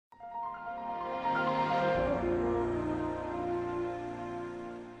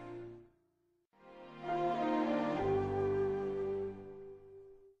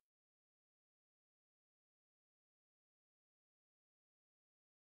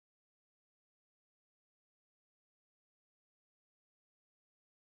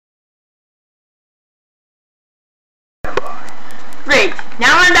standby. Great.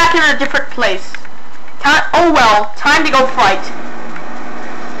 Now I'm back in a different place. Oh well, time to go fight.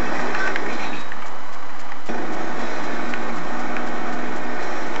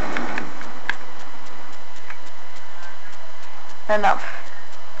 Enough.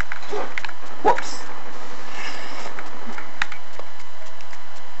 Whoops.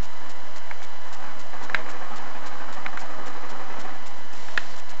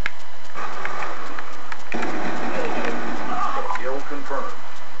 Kill confirmed.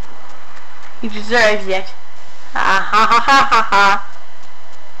 He deserves it. Ha ha ha ha ha ha.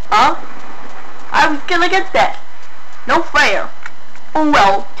 Huh? I was gonna get that. No fair. Oh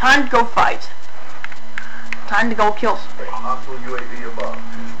well, time to go fight. Time to go kill somebody. Hostile UAV above.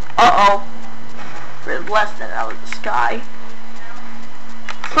 Uh-oh. There's less than out of the sky.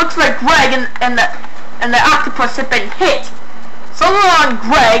 Looks like Greg and the octopus have been hit. So long,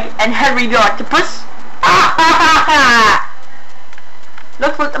 Greg and Henry the octopus. Ah ha ha ha!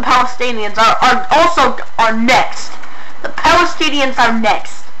 Looks like the Palestinians are next. The Palestinians are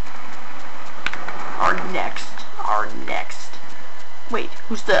next. Are next. Wait,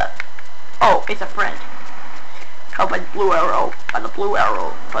 who's that? Oh, it's a friend. Oh, by the blue arrow.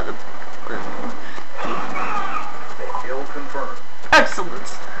 Kill confirmed.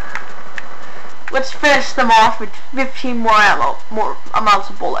 Excellent. Let's finish them off with 15 more amounts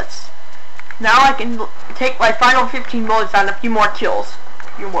of bullets. Now I can take my final 15 bullets on a few more kills.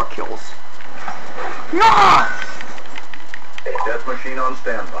 No! Death machine on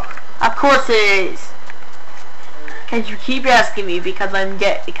standby. Of course it is. Cause you keep asking me because I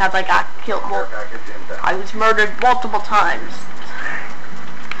got killed. Care package inbound. I was murdered multiple times.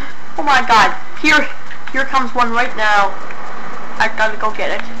 Oh my god. Here comes one right now. I gotta go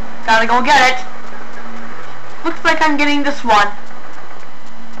get it. Looks like I'm getting this one.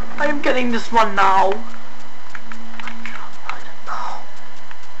 I am getting this one now.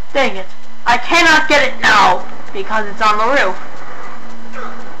 Dang it. I cannot get it now because it's on the roof.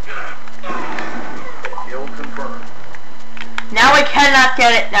 Kill confirmed. Now I cannot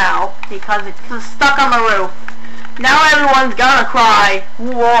get it now because it's stuck on the roof. Now everyone's gonna cry.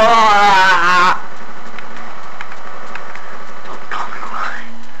 Whoa. I'm gonna cry.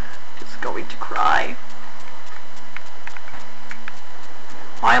 Just going to cry.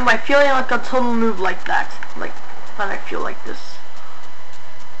 Why am I feeling like a total noob like that? Like when I feel like this.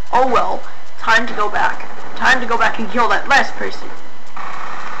 Oh well, time to go back. Time to go back and kill that last person.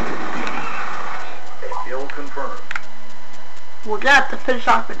 Kill confirmed. We're gonna have to finish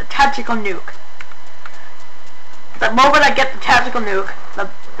off with a tactical nuke. The moment I get the tactical nuke,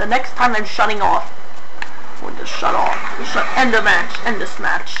 the next time I'm shutting off, we'll just shut off. We should end this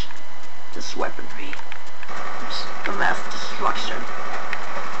match. This weaponry. The mass destruction.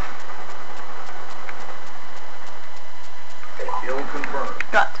 Kill confirmed.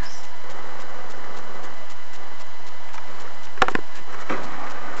 Got this.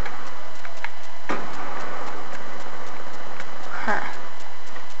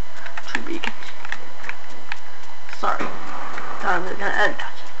 To be continued. Sorry. I'm gonna end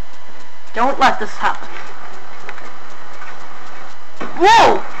that. Don't let this happen.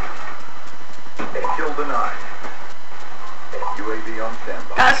 Whoa! Kill denied. UAV on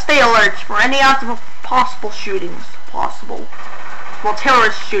standby. Gotta stay alert for any possible shootings. Well,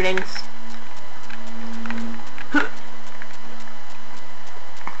 terrorist shootings.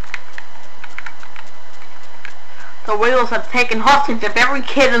 The whales have taken hostage of every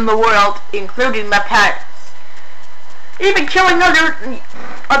kid in the world, including my parents. Even killing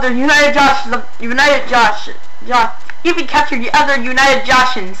other United Joshins. Even captured the other United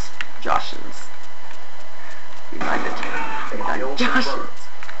Joshins.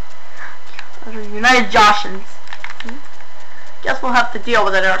 Other United Joshins. Guess we'll have to deal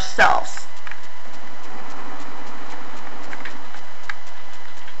with it ourselves.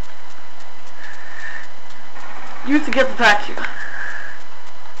 Use to get the vacuum.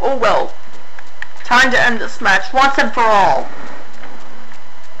 Oh well. Time to end this match once and for all.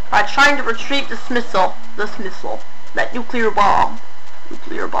 By trying to retrieve this missile. That nuclear bomb.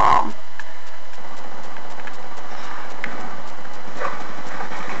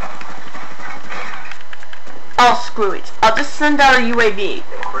 Oh, screw it. I'll just send out a UAV.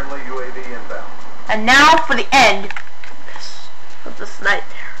 Friendly UAV inbound. And now for the end of this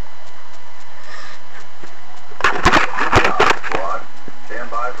nightmare. Squad,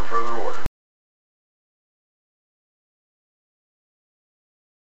 stand by for further orders.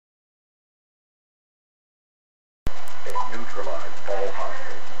 Neutralize all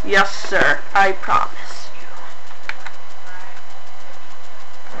hostiles. Yes, sir. I promise you.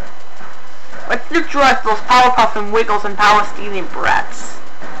 Let's neutralize those Powerpuff and Wiggles and Palestinian brats.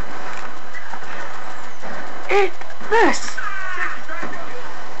 Eat this!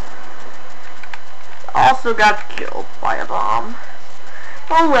 Also got killed by a bomb.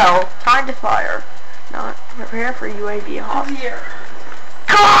 Oh well, time to fire. Now prepare for UAV hostile. Here.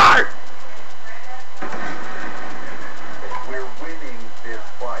 Car! We're winning this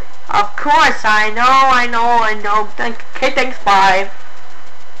fight. Of course, I know. Okay, thanks, bye.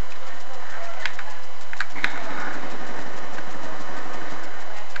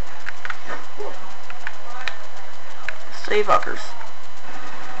 Save others.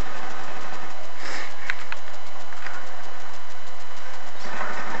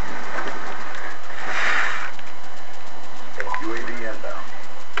 UAV inbound.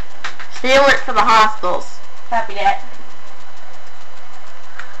 Stay alert for the hostiles. Copy that.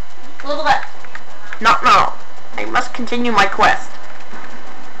 A little left. No. I must continue my quest.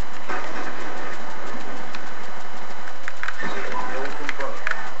 Kill confirmed.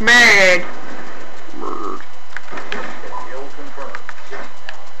 Murdered. Kill confirmed.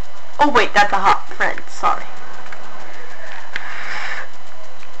 Oh wait, that's a hot friend. Sorry.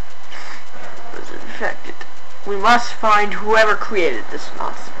 Was infected. We must find whoever created this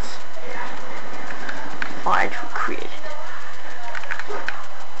nonsense. Find who created it.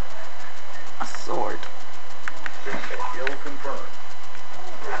 A sword. Kill confirmed.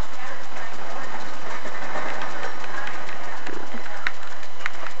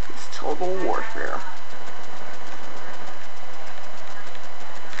 It's total warfare.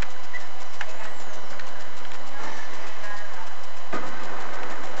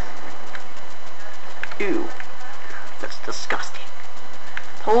 Ew. That's disgusting.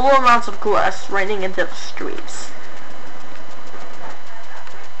 Total amounts of glass raining into the streets.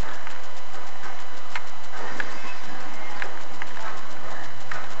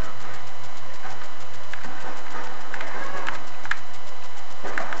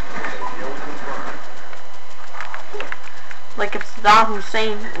 Kill confirmed. Like if Saddam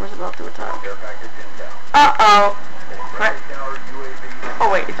Hussein was about to attack. Care package inbound. Uh-oh. Friendly counter UAV. Oh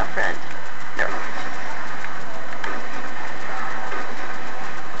wait, it's a friend. There.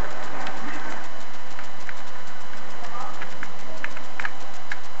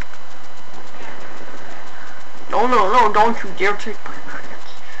 No, don't you dare take my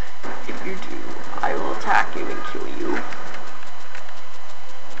credits. If you do, I will attack you and kill you.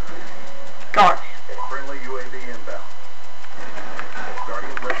 Guard. Friendly UAV inbound.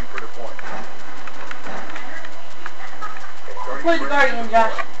 Guardian ready for deployment. Deploy the Guardian,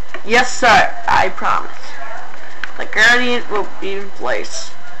 Josh. Yes, sir. I promise. The Guardian will be in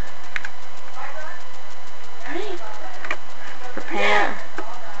place. Ready? Prepare.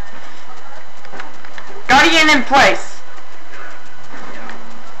 Guardian in place.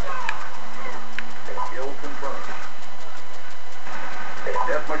 Kill confirmed.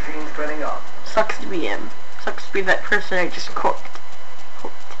 Death machine spinning up. Sucks to be him. Sucks to be that person I just cooked.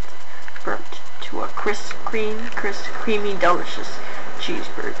 Burnt to a crisp, creamy, delicious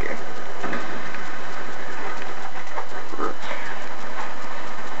cheeseburger.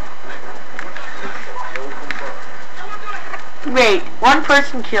 Kill confirmed. Wait, one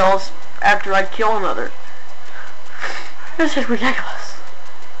person kills after I kill another. This is ridiculous.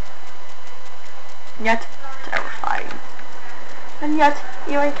 Yet terrifying. And yet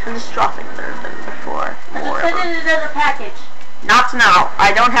even catastrophic than before. I just sent it as a package. Not now.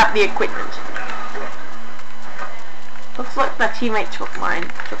 I don't have the equipment. Looks like my teammate took my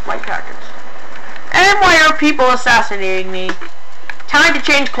package. And why are people assassinating me? Time to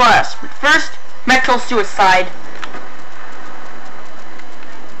change class. But first, mental suicide.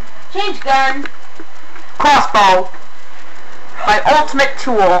 Change gun. Crossbow. My ultimate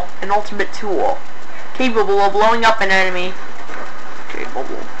tool. An ultimate tool. Capable of blowing up an enemy.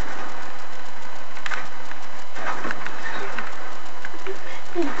 Capable.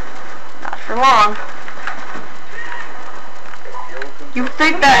 Not for long. You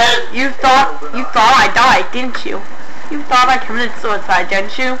think that you thought I died, didn't you? You thought I committed suicide,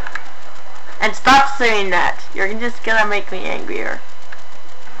 didn't you? And stop saying that. You're just gonna make me angrier.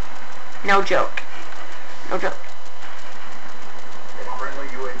 No joke. No joke. Friendly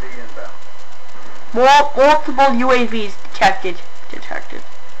UAV inbound. Multiple UAVs detected.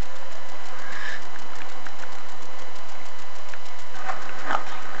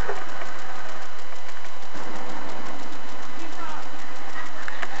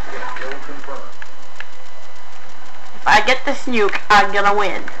 Kill confirmed. If I get this nuke, I'm gonna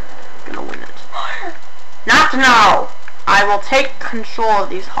win. Gonna win it. Not now! I will take control of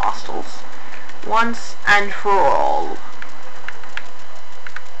these hostiles. Once and for all.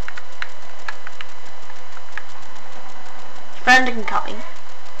 Friend incoming.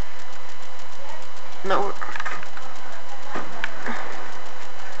 No.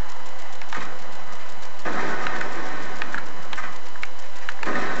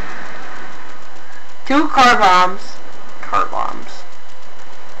 Two car bombs. Car bombs.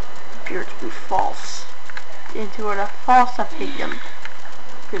 Appear to be false. Into a false opinion.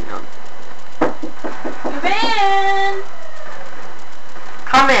 Opinion. Come in!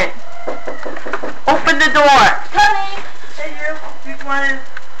 Come in. Open the door. Coming! Hey, you come in.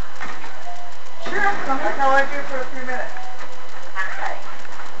 Sure, I'm coming. I'll let you for a few minutes. Hi.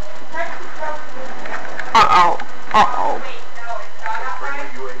 Uh-oh. Uh-oh. Friendly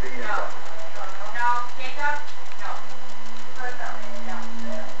UAV inbound.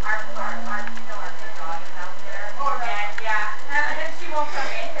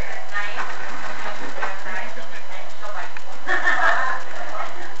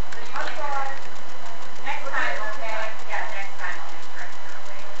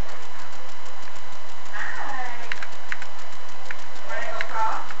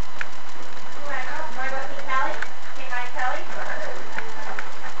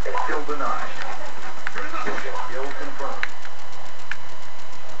 Kill denied. Kill confirmed.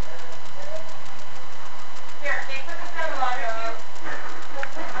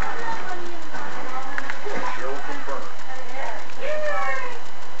 Kill confirmed.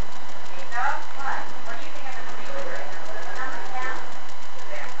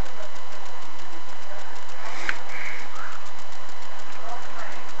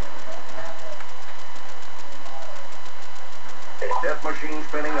 Death machine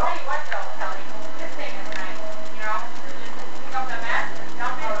spinning up.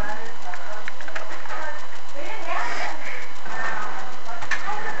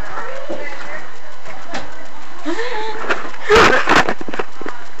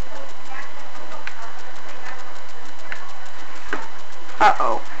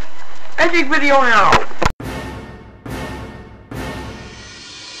 Uh-oh. Ending video now.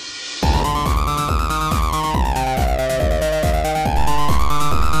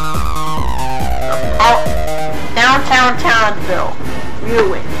 Downtown Townsville.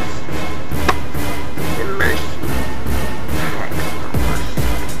 Ruins. The Mercy.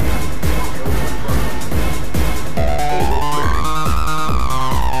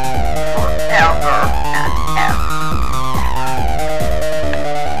 Forever and ever.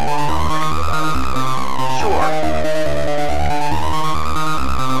 Sure.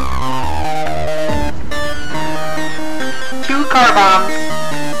 Two car bombs.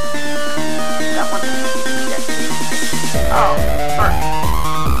 That one. Oh, first.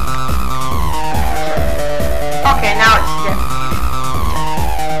 Okay, now it's dead.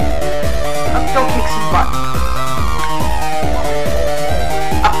 Let's go kick some butt.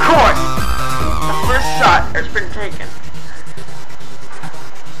 Of course! The first shot has been taken.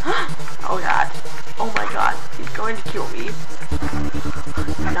 Oh god. Oh my god. He's going to kill me.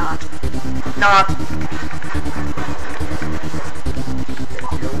 Not. Not.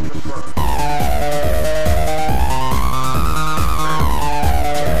 Kill confirmed.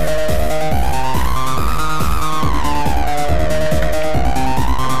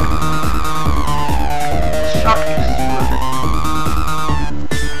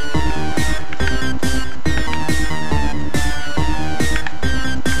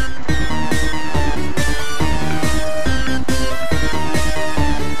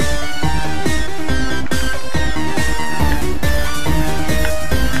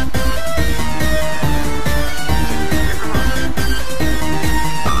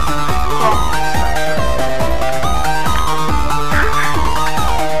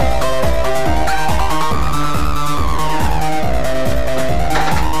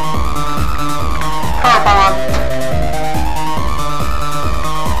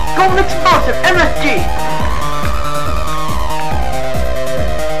 Explosive MSG.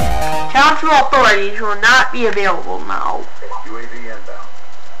 Council authorities will not be available now. UAV inbound.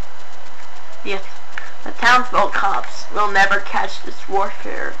 Yes, the Townsville cops will never catch this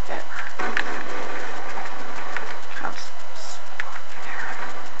warfare ever. Cops warfare.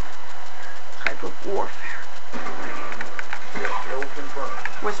 Type of warfare. Kill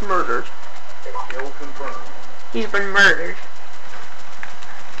confirmed. Was murdered. Kill confirmed. He's been murdered.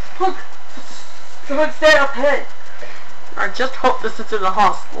 Look! Someone's dead up ahead. I just hope this isn't a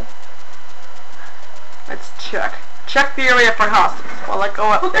hospital. Let's check. Check the area for hospitals while I go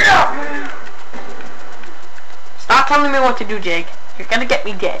up Look there. out! Stop telling me what to do, Jake. You're gonna get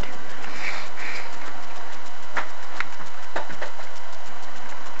me dead.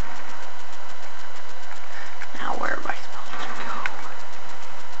 Now where am I supposed to go?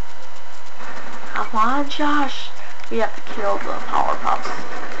 Come on, Josh. We have to kill the power pops.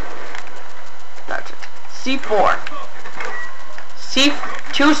 That's it. C4.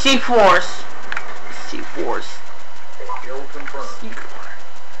 Two C4s. C4s. Kill confirmed.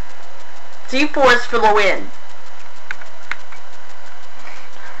 C4s for the win.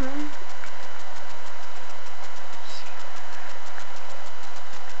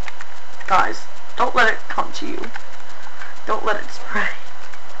 Guys, don't let it come to you. Don't let it spread.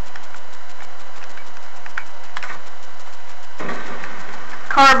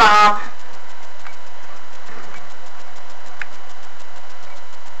 Car bomb.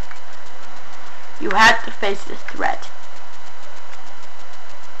 You had to face this threat.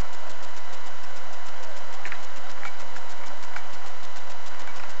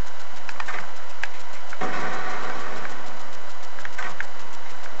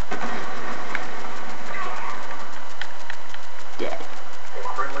 Dead.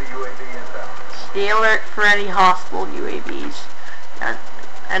 Friendly UAV inbound. Stay alert for any hostile UAVs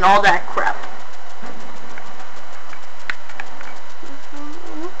and all that crap.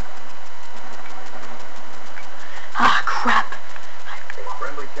 Ah, crap.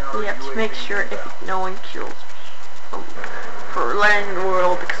 Friendly counter We have to UAV make sure inbound. if no one kills me for letting the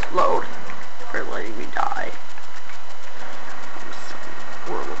world explode, for letting me die.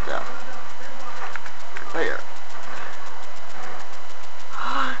 World of death. There.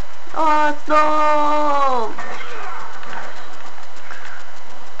 Awesome!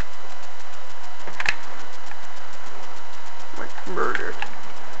 Like murdered.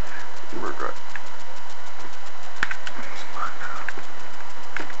 Murdered.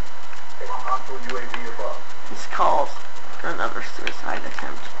 Hostile UAV above. He's called for another suicide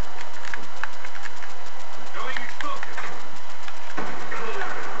attempt.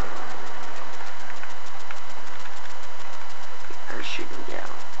 They're shooting down.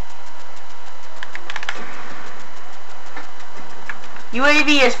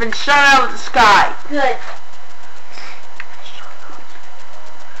 UAV has been shot out of the sky. Good.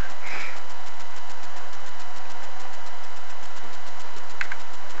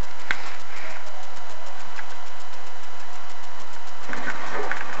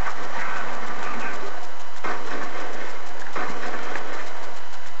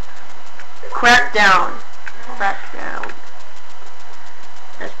 Crackdown. Crackdown.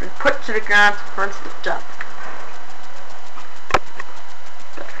 Has been put to the ground to prevent the dump.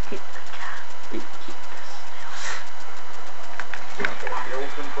 Better keep the cat. Keep this Kill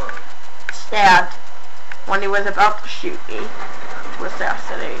confirmed. stabbed when he was about to shoot me to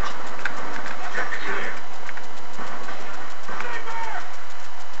assassinate.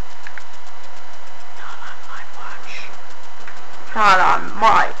 Not on my watch. Not on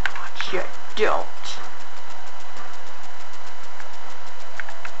my watch, you don't.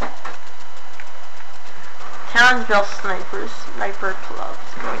 Townsville Sniper Club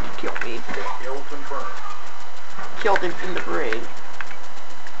is going to kill me. Kill confirmed. Killed him in the brain.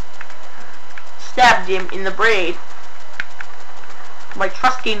 Stabbed him in the brain. My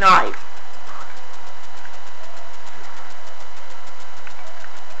trusty knife.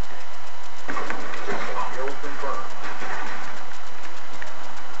 Kill confirmed.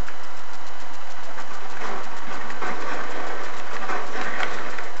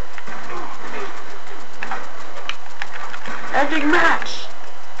 Ending match.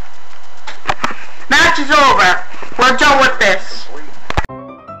 Match is over. We're done with this.